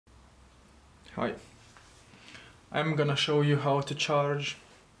Hi, I'm gonna show you how to charge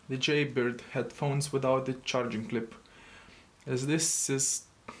the Jaybird headphones without the charging clip, as this is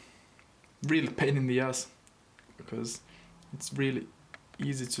really pain in the ass because it's really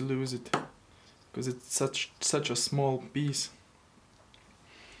easy to lose it because it's such a small piece.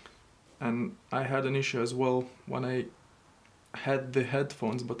 And I had an issue as well when I had the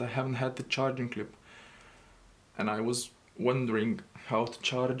headphones, but I haven't had the charging clip, and I was wondering how to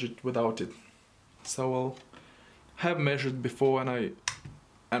charge it without it. So I'll have measured before, and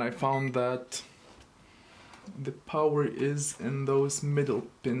I found that the power is in those middle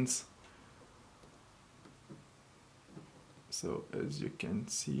pins. So as you can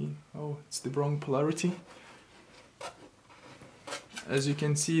see, oh, it's the wrong polarity. As you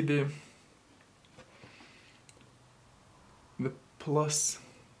can see, the plus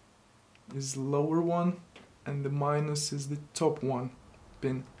is lower one and the minus is the top one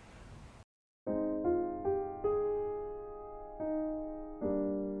pin.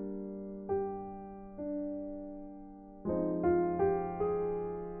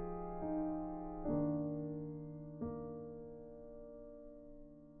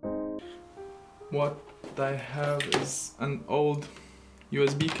 What I have is an old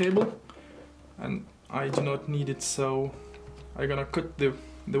USB cable and I do not need it, so I'm gonna cut the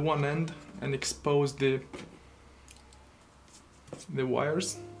one end and expose the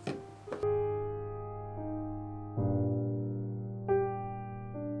wires.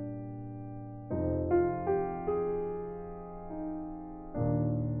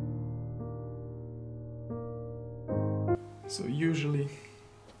 So usually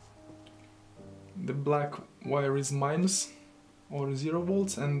the black wire is minus or 0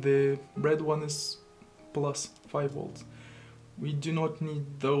 volts and the red one is plus 5 volts. We do not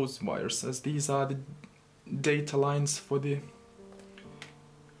need those wires, as these are the data lines for the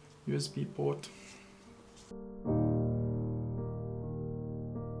USB port.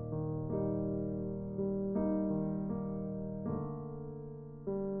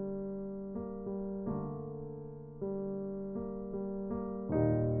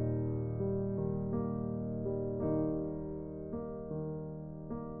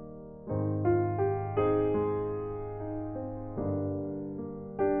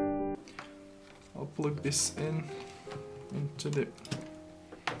 I'll plug this into the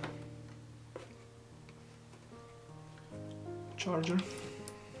charger.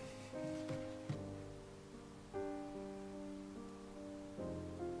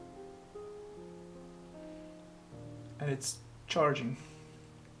 And it's charging.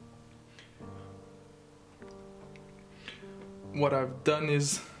 What I've done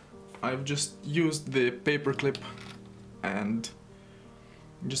is I've just used the paper clip and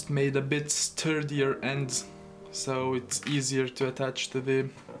just made a bit sturdier ends so it's easier to attach to the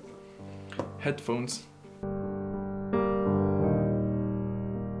headphones.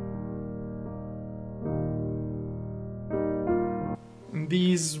 And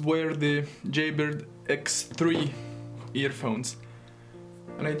these were the Jaybird X3 earphones,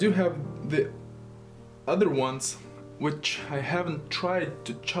 and I do have the other ones which I haven't tried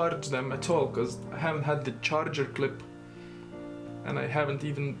to charge them at all because I haven't had the charger clip. And I haven't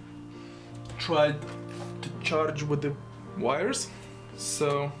even tried to charge with the wires,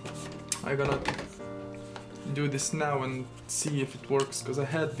 so I'm gonna do this now and see if it works, because I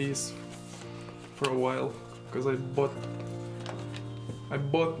had these for a while because I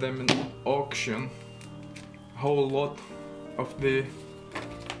bought them in auction, a whole lot of the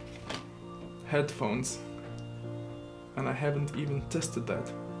headphones, and I haven't even tested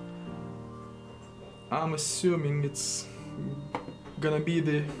that. I'm assuming it's gonna be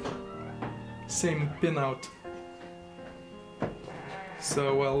the same Pinout,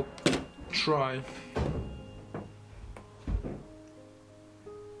 so I'll try.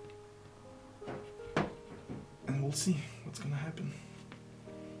 And we'll see what's gonna happen.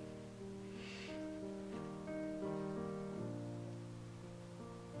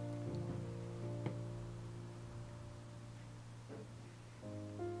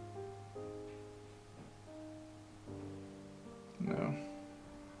 No.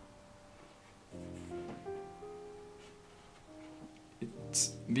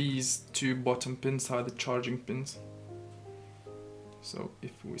 These two bottom pins are the charging pins. So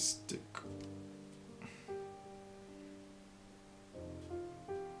if we stick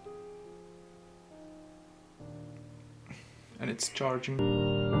and it's charging.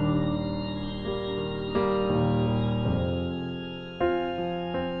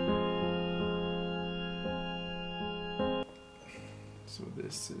 So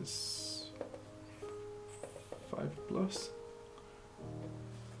this is 5+.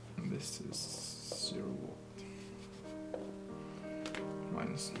 this is 0 volt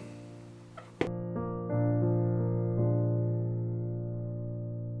minus.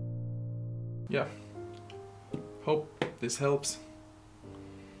 Yeah, hope this helps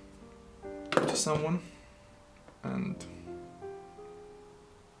to someone, and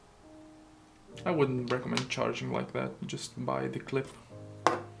I wouldn't recommend charging like that, just buy the clip.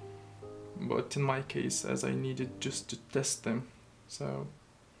 But in my case, as I needed just to test them, so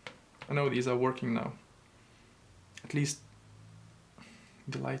I know these are working now. At least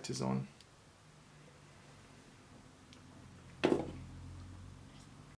the light is on.